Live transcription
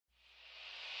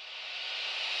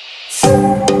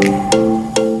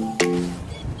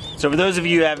So for those of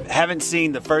you who haven't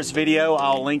seen the first video,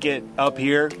 I'll link it up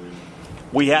here.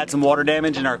 We had some water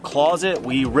damage in our closet.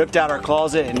 We ripped out our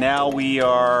closet and now we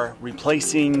are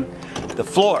replacing the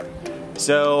floor.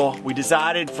 So we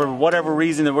decided for whatever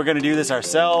reason that we're gonna do this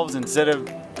ourselves instead of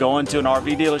going to an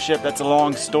RV dealership. That's a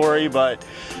long story, but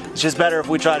it's just better if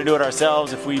we try to do it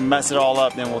ourselves. If we mess it all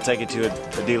up, then we'll take it to a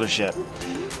dealership.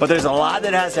 But there's a lot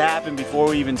that has to happen before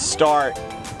we even start,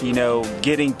 you know,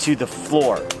 getting to the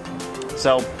floor.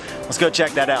 So let's go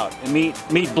check that out and meet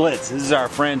Blitz. This is our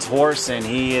friend's horse and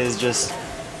he is just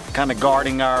kind of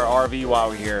guarding our RV while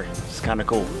we're here. It's kind of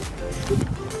cool.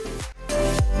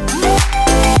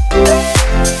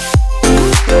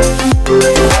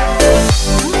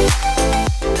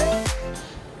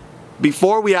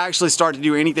 Before we actually start to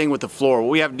do anything with the floor, what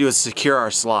we have to do is secure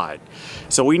our slide.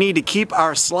 So we need to keep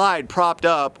our slide propped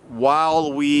up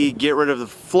while we get rid of the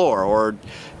floor or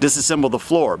disassemble the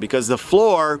floor, because the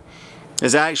floor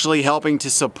is actually helping to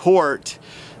support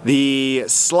the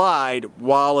slide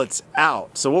while it's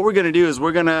out. So what we're gonna do is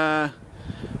we're gonna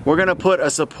put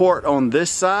a support on this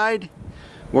side.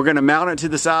 We're gonna mount it to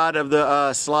the side of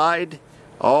the slide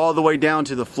all the way down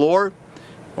to the floor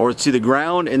or to the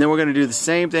ground, and then we're gonna do the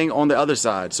same thing on the other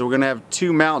side. So we're gonna have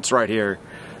two mounts right here.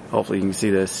 Hopefully you can see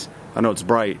this. I know it's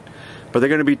bright, but they're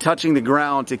gonna be touching the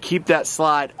ground to keep that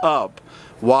slide up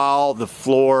while the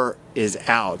floor is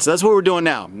out. So that's what we're doing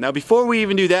now. Now before we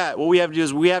even do that, what we have to do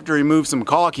is we have to remove some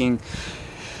caulking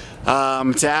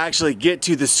to actually get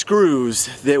to the screws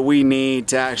that we need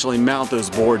to actually mount those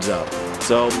boards up.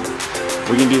 So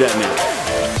we can do that now.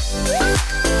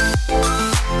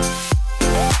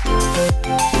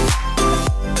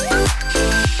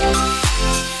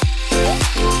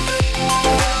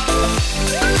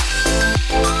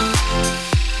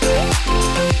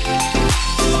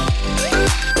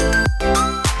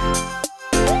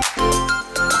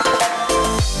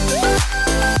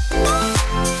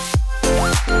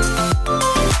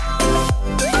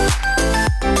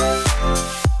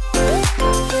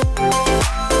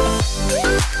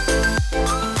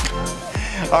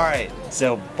 Alright,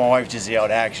 so my wife just yelled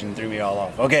action and threw me all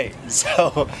off. Okay, so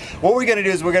what we're going to do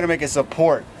is we're going to make a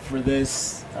support for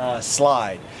this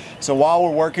slide. So while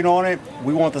we're working on it,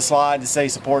 we want the slide to stay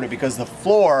supported because the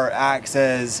floor acts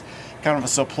as kind of a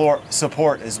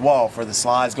support as well for the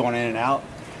slides going in and out.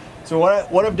 So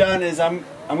what I've done is I'm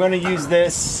going to use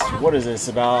this, what is this,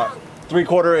 about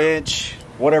 3/4 inch,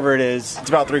 whatever it is, it's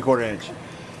about 3/4 inch.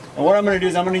 And what I'm going to do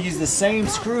is I'm going to use the same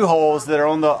screw holes that are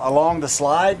on along the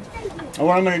slide. And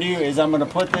what I'm going to do is I'm going to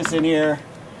put this in here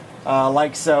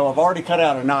like so. I've already cut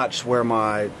out a notch where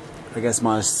I guess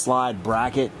my slide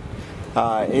bracket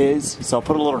is. So I'll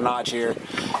put a little notch here.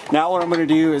 Now what I'm going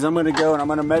to do is I'm going to go and I'm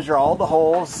going to measure all the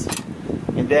holes.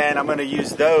 And then I'm going to use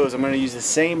those. I'm going to use the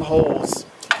same holes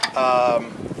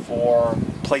for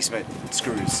placement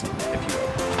screws, if you will.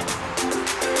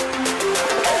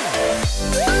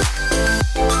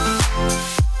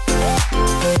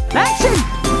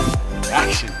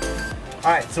 Action!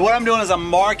 Alright, so what I'm doing is I'm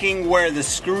marking where the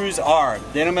screws are.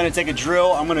 Then I'm going to take a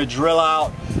drill. I'm going to drill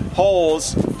out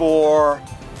holes for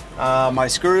my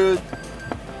screw.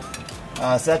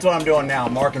 So that's what I'm doing now,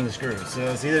 marking the screws.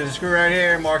 So see there's a screw right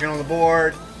here, marking on the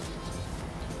board.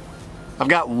 I've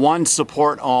got one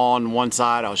support on one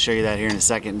side. I'll show you that here in a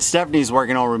second. And Stephanie's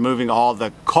working on removing all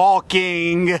the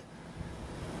caulking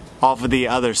off of the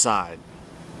other side.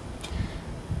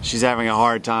 She's having a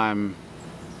hard time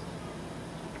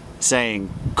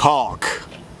saying caulk.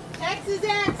 Texas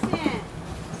accent.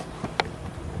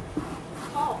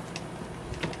 Caulk.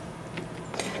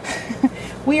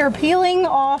 We are peeling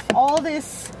off all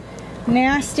this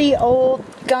nasty old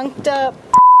gunked up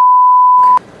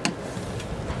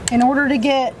in order to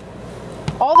get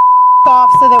all the off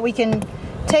so that we can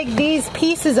take these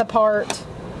pieces apart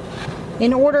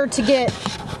in order to get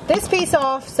this piece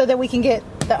off so that we can get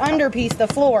the under piece, the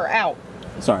floor, out.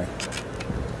 Sorry.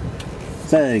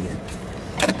 Say that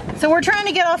again. So we're trying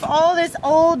to get off all this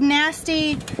old,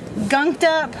 nasty, gunked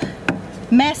up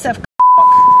mess of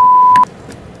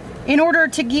in order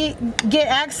to get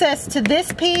access to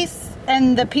this piece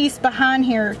and the piece behind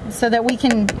here so that we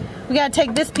gotta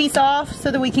take this piece off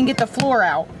so that we can get the floor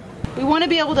out. We want to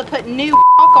be able to put new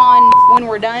on when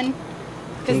we're done.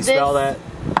 Can you spell that?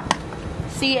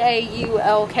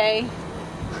 C-A-U-L-K.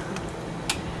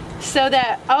 So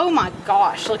that, oh my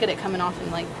gosh, look at it coming off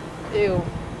and like, ew.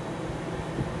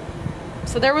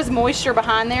 So there was moisture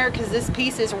behind there because this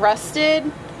piece is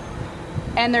rusted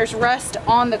and there's rust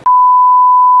on the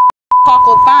caulk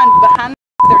look fine, but behind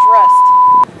there's rust.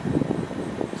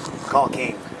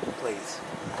 Caulking, please.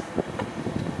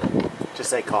 Just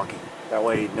say caulking. That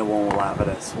way no one will laugh at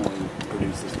us when we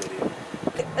produce this video.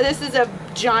 This is a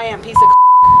giant piece of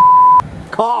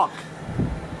Caulk!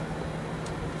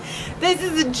 This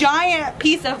is a giant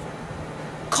piece of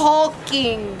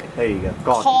caulking. There you go.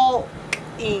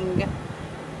 Caulking.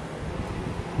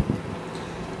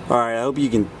 Alright, I hope you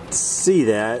can see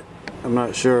that. I'm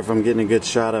not sure if I'm getting a good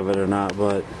shot of it or not,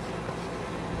 but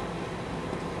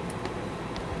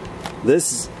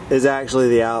this is actually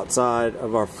the outside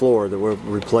of our floor that we're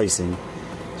replacing.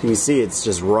 So you can see it's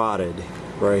just rotted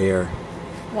right here.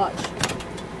 Watch.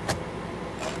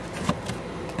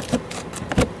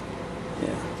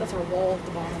 Yeah. That's our wall at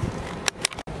the bottom.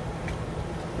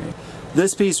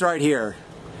 This piece right here,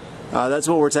 that's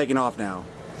what we're taking off now.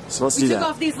 So let's do that. We took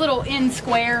off these little end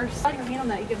squares. Slide your hand on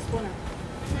that, you get a splinter.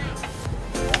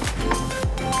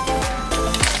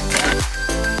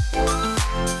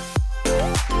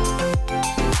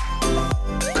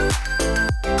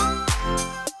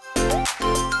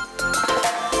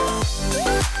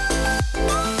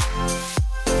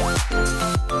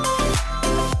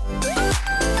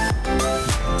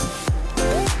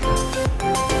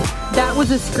 That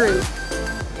was a screw.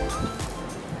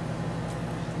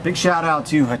 Big shout out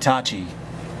to Hitachi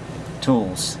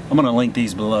tools. I'm gonna link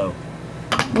these below.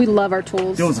 We love our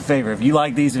tools. Do us a favor, if you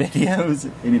like these videos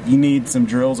and if you need some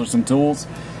drills or some tools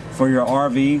for your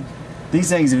RV, these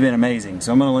things have been amazing,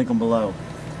 so I'm gonna link them below.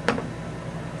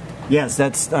 Yes,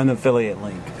 that's an affiliate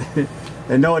link.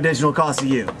 And no additional cost to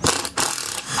you.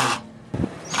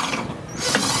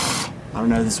 I don't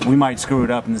know, we might screw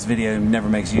it up in this video and never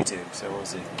makes YouTube, so we'll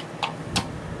see.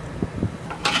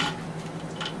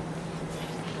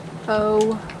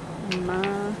 Oh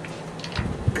my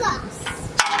gosh.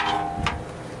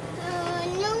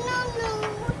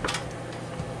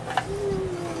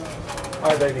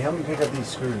 Alright baby, help me pick up these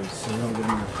screws so we don't get in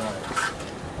your fires.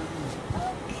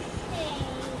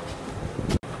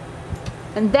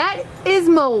 And that is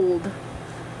mold.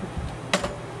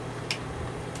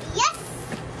 Yes,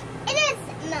 it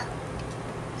is mold.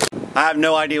 I have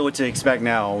no idea what to expect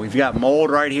now. We've got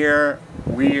mold right here.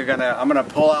 I'm gonna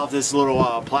pull out this little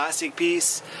plastic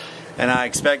piece, and I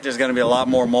expect there's gonna be a lot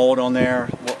more mold on there.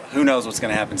 Well, who knows what's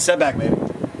gonna happen? Step back, baby.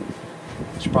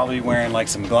 She's probably wearing like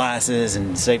some glasses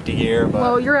and safety gear, but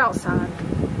well, you're outside.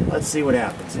 let's see what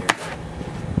happens here.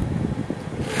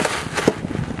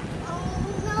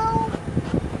 Oh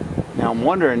no. Now I'm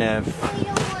wondering if We don't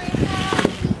want that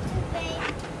piece of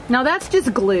paper. Now that's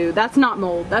just glue. That's not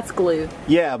mold. That's glue.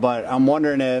 yeah, but I'm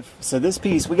wondering if this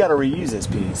piece, we got to reuse this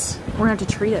piece. We're gonna have to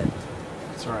treat it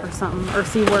That's right. or something, or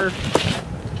see where.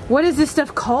 What is this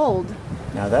stuff called?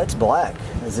 Now that's black.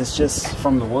 Is this just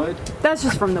from the wood? That's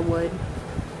just from the wood.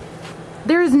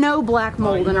 There is no black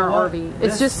mold you in know our what? RV.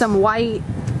 It's This- just some white,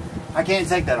 I can't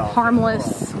take that off.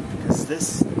 harmless. Because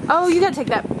this. Oh, you gotta take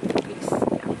that piece.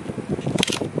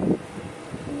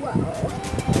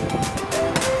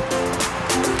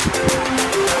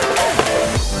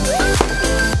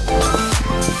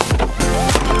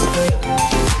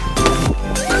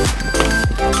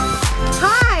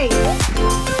 Hi!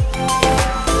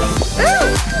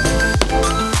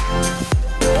 Ooh!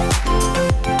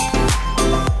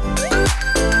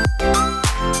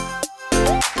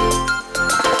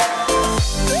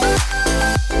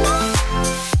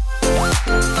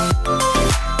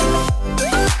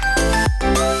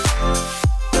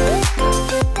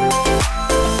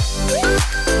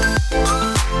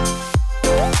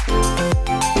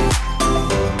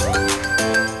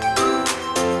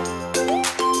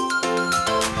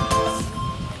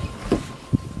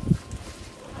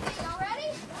 Y'all ready?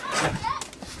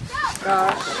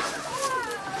 Gosh.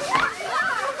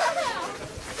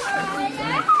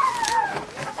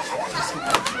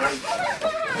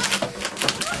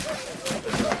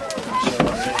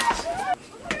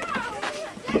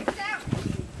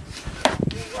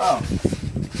 Oh.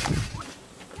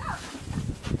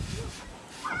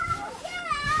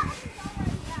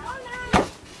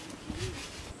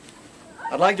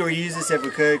 I'd like to reuse this if we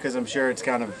could, because I'm sure it's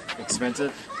kind of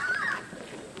expensive.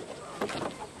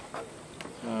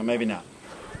 Maybe not.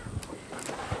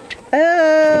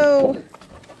 Oh.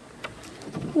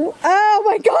 Oh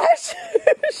my gosh.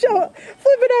 Show it.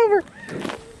 Flip it over.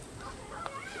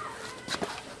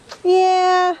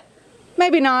 Yeah.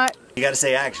 Maybe not. You gotta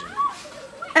say action.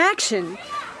 Action.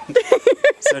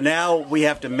 So now we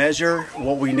have to measure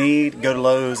what we need, go to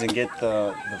Lowe's and get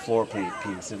the floor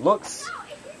piece. It looks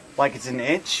like it's an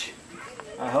inch,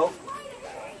 I hope.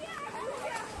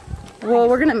 Well,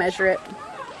 we're gonna measure it.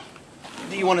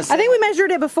 Do you want to say? I think we measured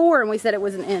it before and we said it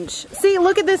was an inch. See,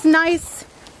 look at this nice.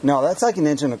 No, that's like 1.25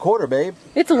 inches, babe.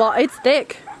 It's a lot. It's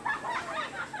thick.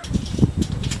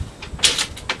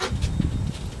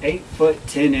 8 foot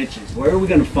 10 inches. Where are we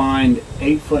going to find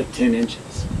 8 foot 10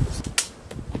 inches?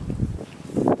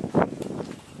 Mom,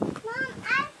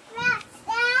 I pressed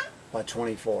them. By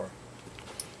 24.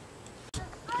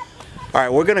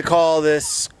 Alright, we're going to call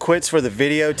this quits for the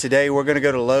video. Today we're going to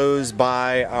go to Lowe's,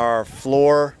 buy our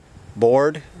floor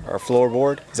board. Our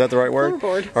floorboard. Is that the right word?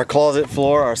 Floorboard. Our closet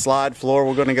floor, our slide floor.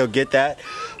 We're going to go get that.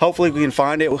 Hopefully we can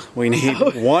find it. We need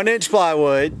 1 inch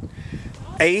plywood,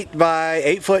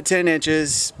 8 foot 10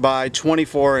 inches by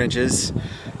 24 inches.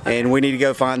 And we need to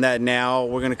go find that now.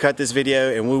 We're going to cut this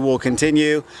video and we will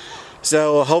continue.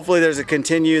 So hopefully there's a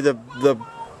continue.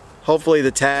 Hopefully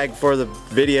the tag for the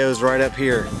video is right up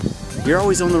here. You're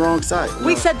always on the wrong side.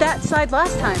 We said that side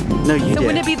last time. No, you didn't. So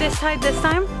wouldn't it be this side this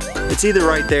time? It's either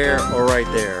right there or right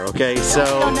there, okay? So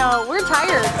I don't know. We're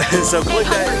tired. so click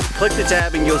the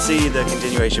tab and you'll see the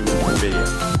continuation of the video.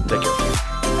 Take care.